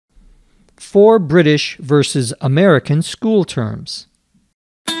4 British versus American school terms.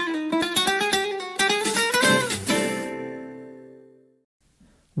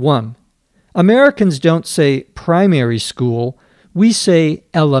 One, Americans don't say primary school, we say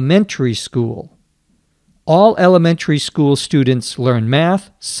elementary school. All elementary school students learn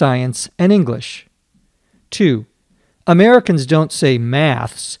math, science, and English. 2, Americans don't say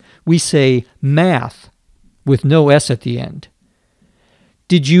maths, we say math, with no S at the end.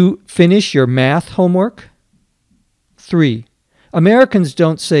 Did you finish your math homework? 3, Americans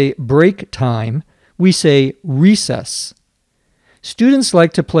don't say break time, we say recess. Students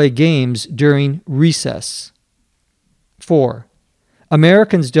like to play games during recess. 4,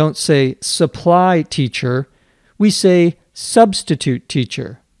 Americans don't say supply teacher, we say substitute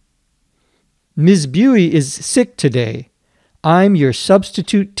teacher. Ms. Buey is sick today. I'm your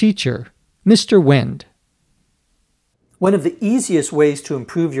substitute teacher, Mr. Wend. One of the easiest ways to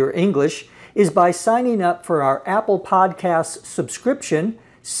improve your English is by signing up for our Apple Podcasts subscription,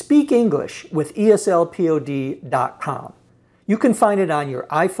 Speak English with ESLPod.com. You can find it on your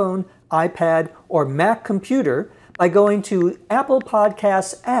iPhone, iPad, or Mac computer by going to Apple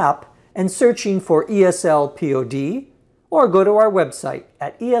Podcasts app and searching for ESLPod, or go to our website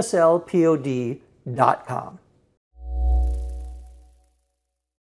at ESLPod.com.